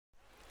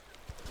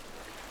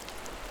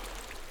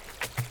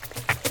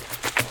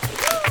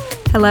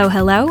Hello,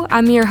 hello.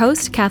 I'm your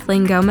host,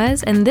 Kathleen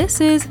Gomez, and this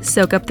is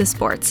Soak Up the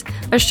Sports,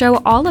 a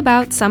show all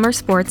about summer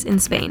sports in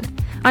Spain.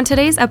 On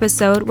today's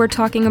episode, we're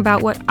talking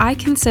about what I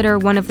consider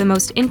one of the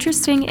most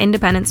interesting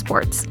independent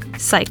sports,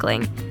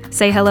 cycling.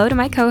 Say hello to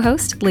my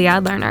co-host,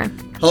 Liad Lerner.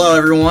 Hello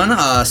everyone.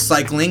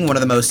 Cycling, one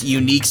of the most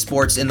unique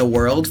sports in the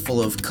world, full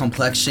of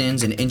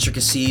complexions and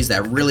intricacies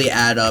that really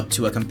add up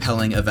to a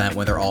compelling event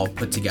when they're all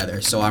put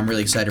together. So I'm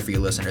really excited for you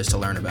listeners to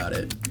learn about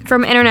it.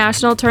 From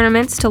international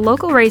tournaments to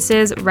local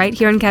races right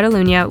here in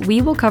Catalonia,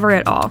 we will cover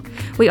it all.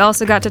 We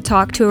also got to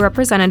talk to a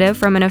representative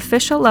from an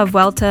official La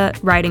Vuelta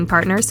riding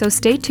partner, so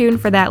stay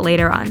tuned for that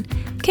later on.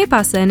 ¿Qué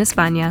pasa en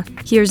España?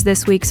 Here's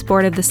this week's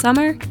sport of the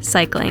summer,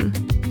 cycling.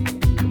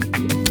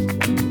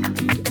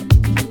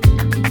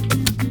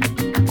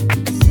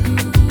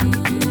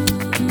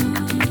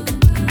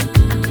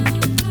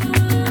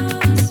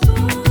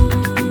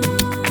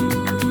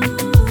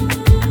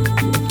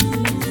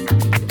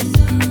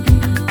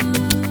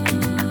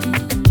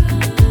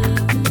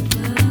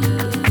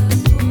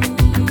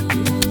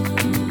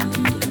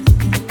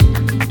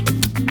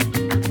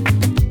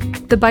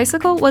 The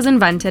bicycle was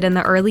invented in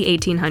the early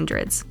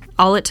 1800s.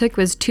 All it took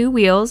was two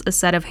wheels, a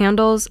set of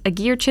handles, a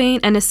gear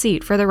chain, and a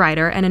seat for the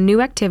rider, and a new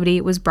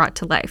activity was brought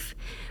to life.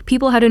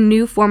 People had a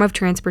new form of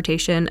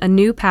transportation, a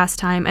new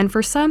pastime, and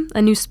for some,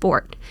 a new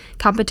sport.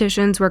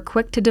 Competitions were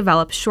quick to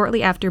develop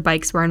shortly after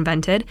bikes were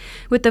invented,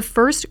 with the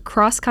first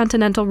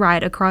cross-continental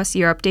ride across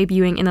Europe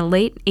debuting in the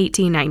late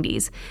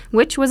 1890s,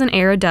 which was an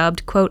era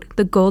dubbed, quote,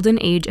 the golden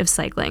age of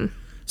cycling.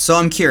 So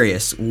I'm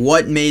curious,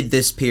 what made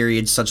this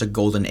period such a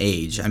golden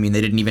age? I mean, they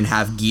didn't even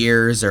have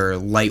gears or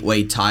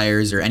lightweight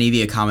tires or any of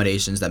the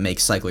accommodations that make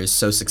cyclists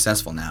so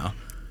successful now.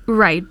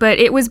 Right, but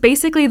it was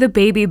basically the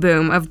baby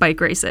boom of bike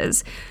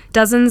races.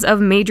 Dozens of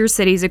major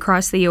cities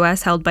across the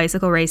U.S. held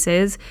bicycle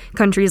races.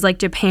 Countries like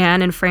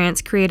Japan and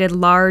France created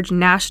large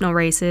national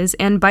races,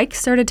 and bikes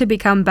started to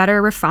become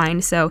better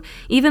refined, so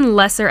even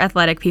lesser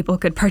athletic people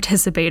could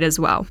participate as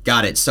well.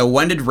 Got it. So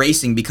when did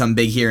racing become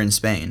big here in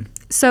Spain?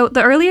 So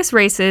the earliest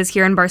races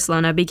here in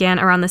Barcelona began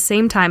around the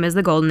same time as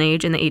the Golden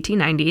Age in the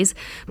 1890s,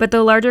 but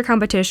the larger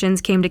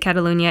competitions came to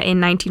Catalonia in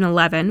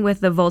 1911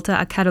 with the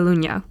Volta a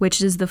Catalunya,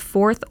 which is the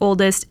fourth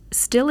oldest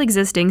still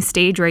existing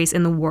stage race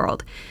in the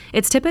world.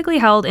 It's typically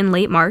held in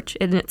late March,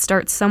 and it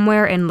starts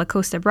somewhere in La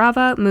Costa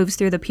Brava, moves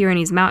through the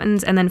Pyrenees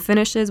Mountains, and then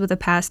finishes with a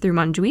pass through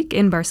Montjuic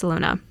in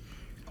Barcelona.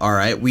 All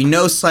right, we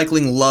know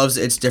cycling loves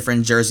its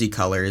different jersey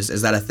colors.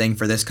 Is that a thing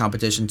for this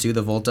competition too,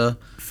 the Volta?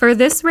 For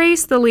this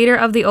race, the leader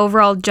of the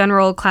overall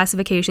general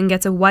classification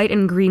gets a white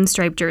and green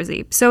striped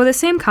jersey, so the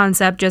same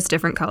concept, just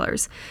different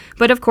colors.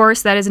 But of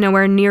course, that is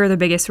nowhere near the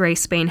biggest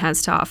race Spain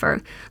has to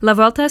offer. La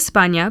Vuelta a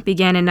España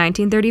began in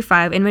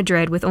 1935 in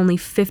Madrid with only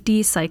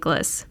 50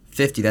 cyclists.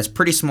 50, that's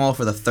pretty small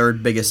for the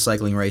third biggest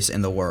cycling race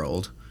in the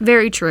world.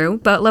 Very true,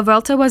 but La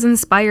Vuelta was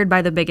inspired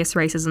by the biggest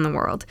races in the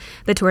world,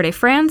 the Tour de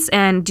France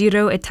and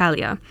Giro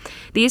Italia.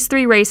 These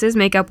three races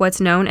make up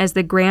what's known as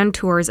the Grand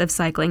Tours of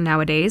cycling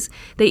nowadays.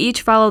 They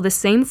each follow the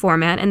same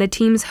format, and the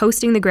teams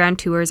hosting the Grand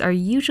Tours are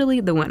usually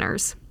the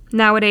winners.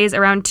 Nowadays,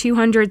 around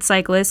 200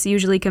 cyclists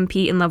usually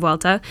compete in La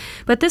Vuelta,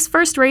 but this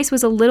first race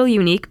was a little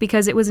unique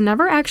because it was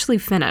never actually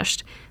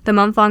finished. The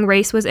month-long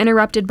race was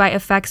interrupted by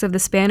effects of the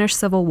Spanish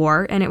Civil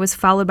War, and it was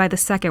followed by the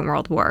Second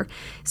World War,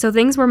 so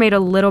things were made a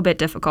little bit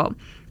difficult.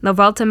 La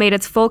Vuelta made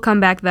its full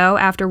comeback, though,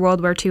 after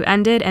World War II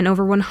ended, and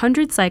over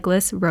 100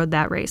 cyclists rode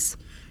that race.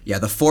 Yeah,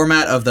 the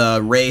format of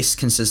the race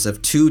consists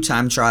of two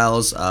time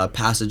trials, a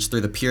passage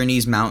through the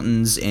Pyrenees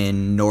Mountains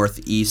in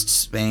northeast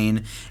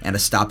Spain, and a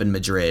stop in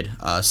Madrid.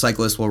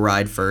 Cyclists will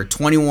ride for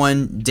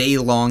 21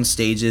 day-long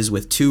stages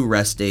with 2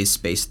 rest days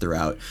spaced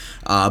throughout.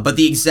 But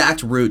the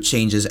exact route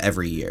changes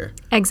every year.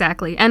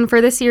 Exactly. And for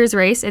this year's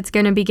race, it's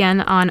going to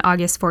begin on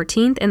August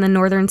 14th in the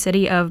northern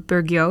city of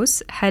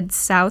Burgos, head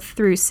south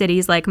through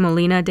cities like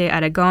Molina de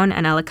Aragon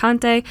and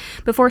Alicante,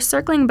 before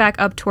circling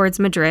back up towards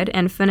Madrid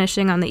and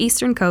finishing on the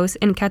eastern coast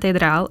in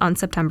Catedral on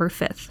September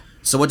 5th.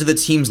 So what do the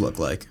teams look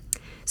like?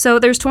 So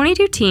there's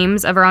 22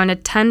 teams of around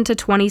 10 to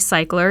 20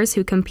 cyclers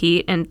who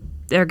compete, and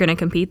they're going to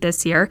compete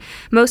this year.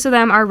 Most of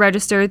them are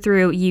registered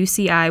through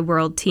UCI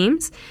World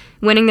Teams.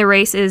 Winning the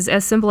race is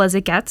as simple as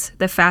it gets.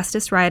 The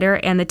fastest rider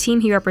and the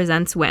team he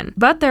represents win.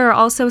 But there are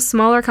also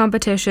smaller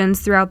competitions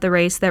throughout the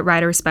race that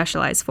riders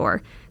specialize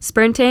for.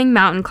 Sprinting,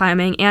 mountain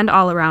climbing, and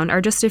all-around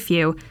are just a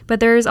few, but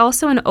there is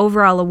also an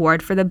overall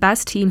award for the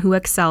best team who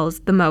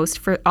excels the most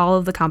for all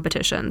of the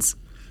competitions.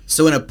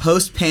 So in a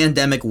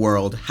post-pandemic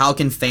world, how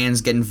can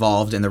fans get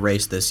involved in the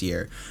race this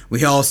year?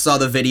 We all saw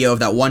the video of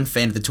that one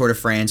fan at the Tour de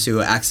France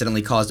who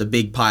accidentally caused a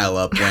big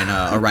pileup when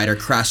a rider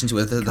crashed into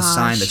the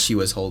sign that she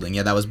was holding.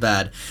 Yeah, that was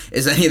bad.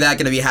 Is any of that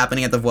going to be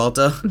happening at the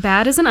Vuelta?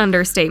 Bad is an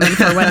understatement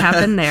for what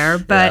happened there,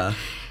 but... Yeah.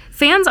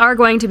 Fans are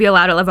going to be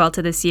allowed at La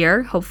Vuelta this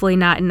year, hopefully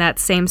not in that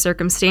same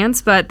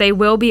circumstance, but they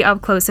will be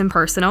up close and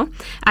personal.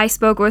 I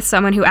spoke with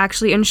someone who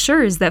actually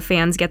ensures that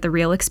fans get the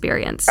real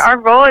experience. Our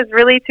role is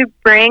really to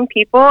bring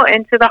people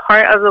into the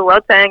heart of the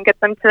Vuelta and get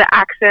them to the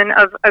action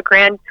of a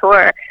grand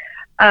tour.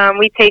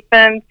 We take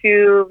them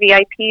to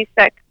VIP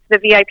the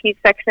VIP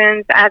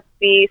sections at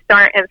the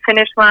start and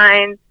finish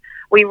lines.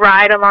 We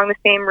ride along the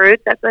same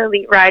routes as the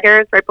elite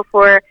riders right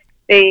before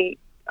the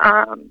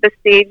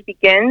stage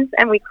begins,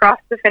 and we cross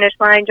the finish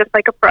line just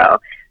like a pro.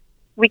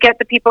 We get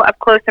the people up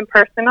close and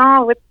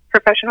personal with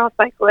professional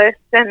cyclists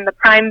and the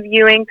prime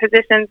viewing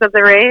positions of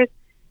the race,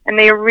 and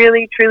they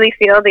really, truly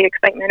feel the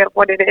excitement of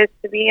what it is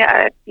to be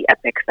at the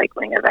epic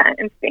cycling event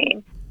in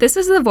Spain. This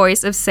is the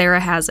voice of Sarah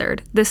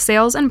Hazard, the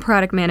sales and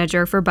product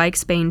manager for Bike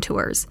Spain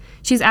Tours.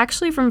 She's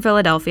actually from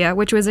Philadelphia,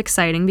 which was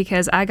exciting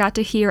because I got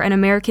to hear an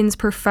American's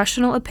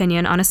professional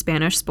opinion on a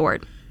Spanish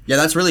sport. Yeah,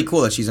 that's really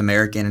cool that she's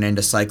American and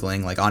into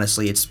cycling. Like,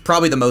 honestly, it's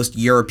probably the most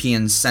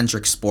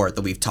European-centric sport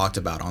that we've talked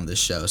about on this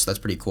show, so that's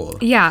pretty cool.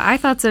 Yeah, I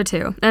thought so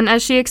too. And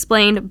as she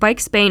explained, Bike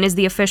Spain is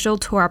the official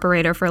tour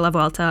operator for La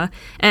Vuelta,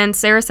 and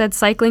Sarah said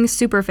cycling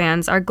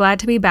superfans are glad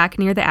to be back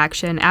near the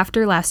action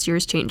after last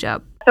year's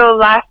change-up. So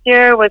last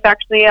year was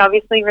actually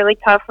obviously really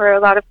tough for a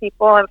lot of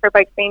people and for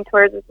Bike Spain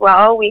Tours as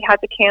well. We had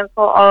to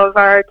cancel all of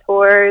our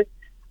tours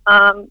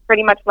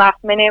pretty much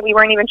last minute. We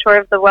weren't even sure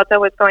if the Vuelta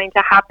was going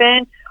to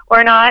happen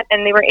or not,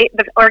 and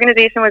the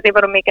organization was able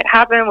to make it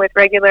happen with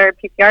regular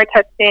PCR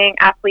testing,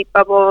 athlete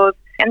bubbles,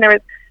 and there was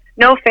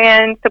no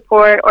fan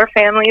support or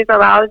families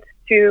allowed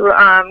to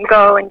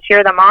go and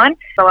cheer them on.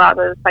 A lot of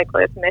the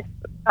cyclists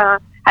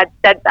had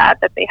said that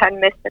they had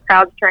missed the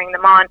crowds cheering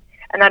them on,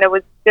 and that it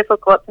was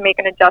difficult to make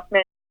an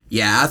adjustment.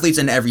 Yeah, athletes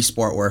in every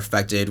sport were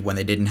affected when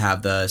they didn't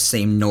have the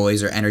same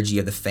noise or energy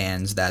of the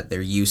fans that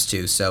they're used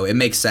to, so it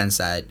makes sense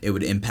that it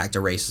would impact a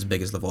race as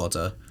big as the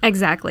Vuelta.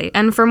 Exactly,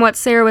 and from what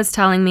Sarah was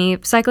telling me,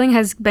 cycling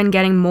has been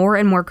getting more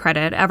and more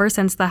credit ever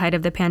since the height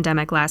of the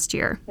pandemic last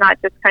year.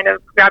 Not just kind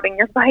of grabbing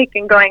your bike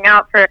and going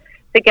out to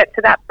get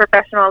to that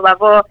professional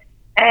level.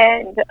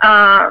 And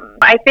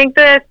I think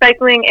the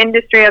cycling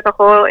industry as a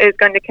whole is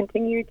going to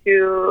continue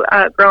to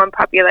grow in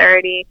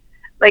popularity.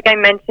 Like I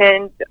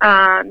mentioned,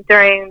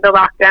 during the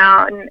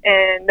lockdown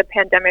and the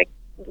pandemic,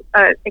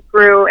 it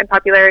grew in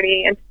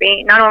popularity in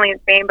Spain, not only in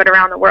Spain, but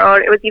around the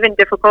world. It was even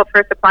difficult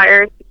for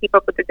suppliers to keep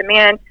up with the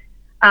demand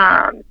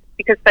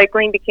because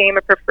cycling became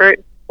a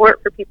preferred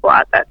sport for people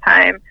at that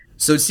time.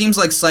 So it seems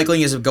like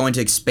cycling is going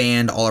to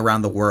expand all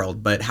around the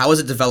world, but how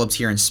has it developed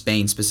here in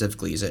Spain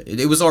specifically?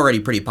 It was already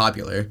pretty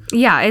popular.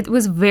 Yeah, it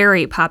was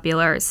very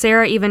popular.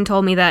 Sarah even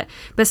told me that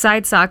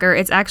besides soccer,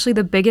 it's actually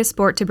the biggest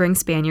sport to bring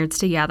Spaniards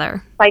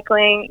together.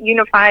 Cycling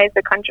unifies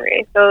the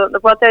country. So the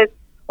Vuelta is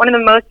one of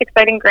the most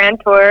exciting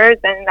grand tours,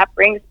 and that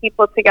brings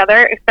people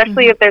together,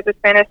 especially if there's a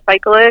Spanish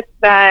cyclist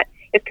that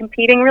is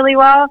competing really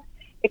well.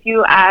 If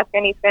you ask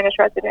any Spanish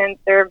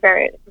residents, they're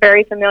very,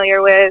 very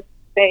familiar with,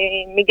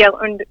 say, Miguel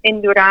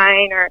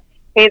Indurain or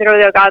Pedro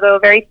Delgado,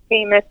 very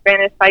famous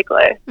Spanish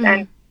cyclists.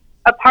 And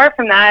apart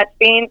from that,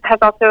 Spain has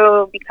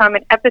also become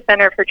an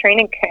epicenter for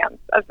training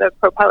camps of the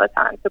Pro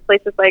Peloton. So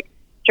places like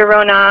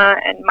Girona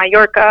and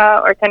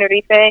Mallorca or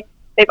Tenerife,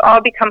 they've all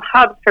become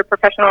hubs for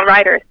professional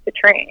riders to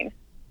train.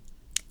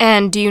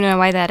 And do you know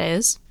why that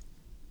is?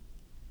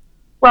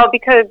 Well,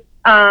 because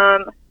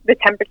the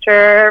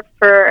temperature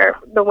for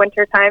the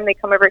winter time, they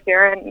come over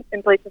here, and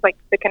in places like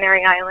the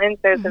Canary Islands,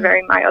 there's a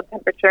very mild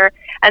temperature.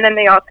 And then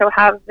they also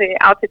have the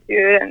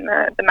altitude and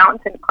the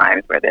mountain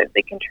climbs where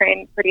they can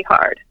train pretty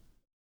hard.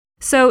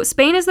 So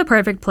Spain is the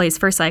perfect place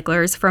for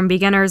cyclers, from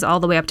beginners all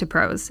the way up to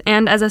pros.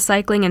 And as a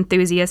cycling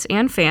enthusiast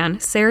and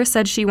fan, Sarah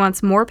said she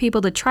wants more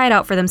people to try it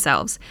out for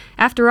themselves.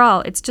 After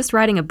all, it's just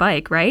riding a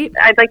bike, right?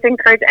 I'd like to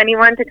encourage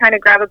anyone to kind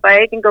of grab a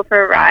bike and go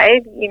for a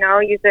ride,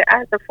 use it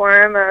as a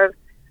form of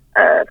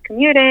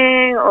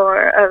commuting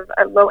or of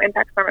a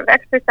low-impact form of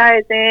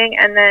exercising,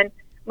 and then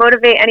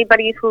motivate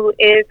anybody who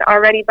is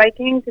already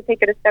biking to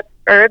take it a step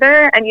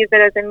further and use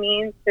it as a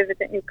means to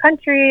visit new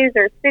countries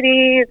or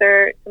cities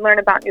or to learn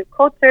about new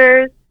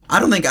cultures. I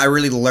don't think I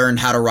really learned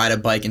how to ride a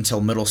bike until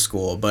middle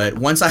school, but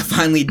once I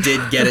finally did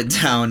get it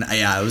down,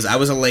 I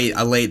was a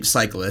late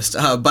cyclist.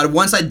 But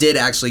once I did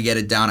actually get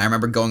it down, I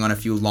remember going on a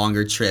few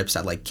longer trips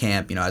at like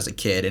camp, as a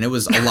kid, and it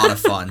was a lot of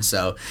fun.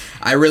 So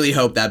I really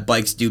hope that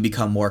bikes do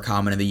become more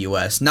common in the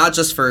U.S., not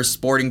just for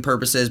sporting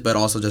purposes, but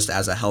also just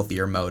as a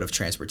healthier mode of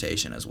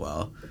transportation as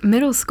well.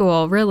 Middle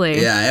school,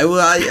 really? Yeah,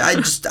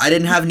 I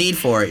didn't have need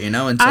for it,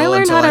 until I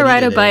learned how to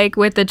ride a needed bike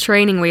with the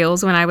training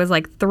wheels when I was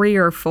like 3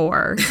 or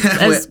 4.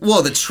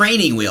 Well, the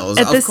training wheels,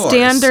 at of the course.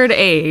 Standard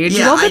age.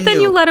 Yeah, but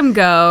then you let them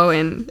go,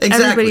 and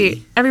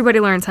exactly. everybody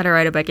learns how to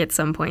ride a bike at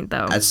some point,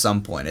 though. At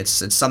some point.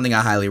 It's something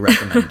I highly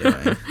recommend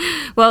doing.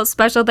 Well,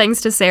 special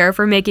thanks to Sarah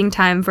for making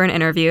time for an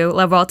interview.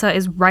 La Vuelta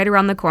is right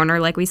around the corner.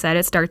 Like we said,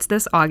 it starts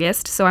this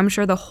August, so I'm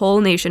sure the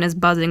whole nation is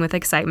buzzing with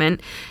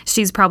excitement.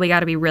 She's probably got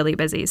to be really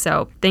busy,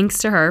 so thanks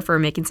to her for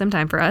making some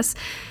time for us.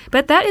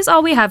 But that is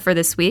all we have for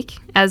this week.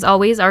 As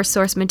always, our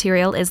source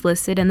material is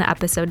listed in the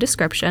episode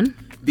description.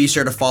 Be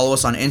sure to follow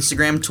us on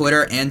Instagram,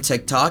 Twitter, and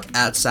TikTok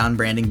at Sound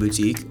Branding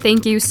Boutique.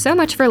 Thank you so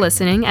much for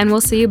listening, and we'll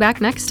see you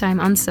back next time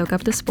on Soak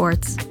Up the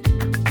Sports.